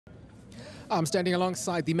I'm standing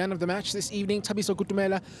alongside the man of the match this evening, Thabiso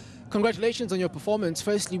Kutumela. Congratulations on your performance.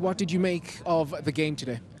 Firstly, what did you make of the game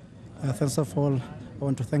today? First of all, I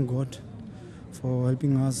want to thank God for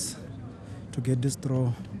helping us to get this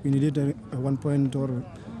draw. We needed a 1 point or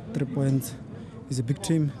 3 points. It's a big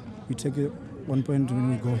team. We take 1 point when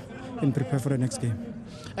we go and prepare for the next game.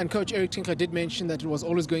 And Coach Eric Tinkler did mention that it was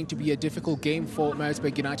always going to be a difficult game for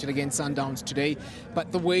Maritzburg United against Sundowns today.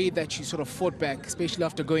 But the way that you sort of fought back, especially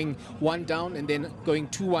after going 1 down and then going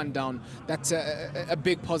 2-1 down, that's a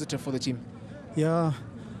big positive for the team. Yeah.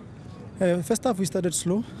 First half we started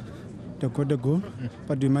slow. They got the goal,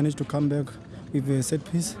 but we managed to come back with a set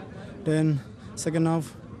piece. Then second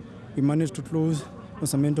half we managed to close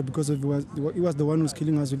Osamento because he was the one who was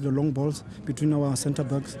killing us with the long balls between our centre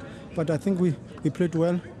backs. But I think we played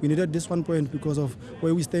well. We needed this 1 point because of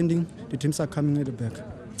where we're standing. The teams are coming at the back.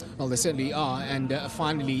 Well, they certainly are. And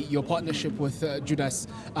finally, your partnership with Judas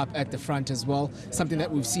up at the front as well. Something that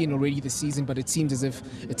we've seen already this season, but it seems as if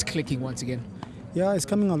it's clicking once again. Yeah, it's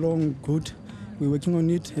coming along good. We're working on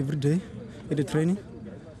it every day at the training.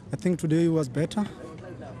 I think today was better.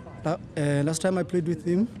 Last time I played with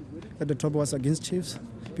him at the top was against Chiefs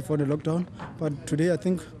before the lockdown. But today I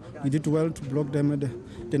think we did well to block them.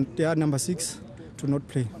 They are number 6 to not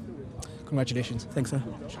play. Congratulations. Thanks, sir.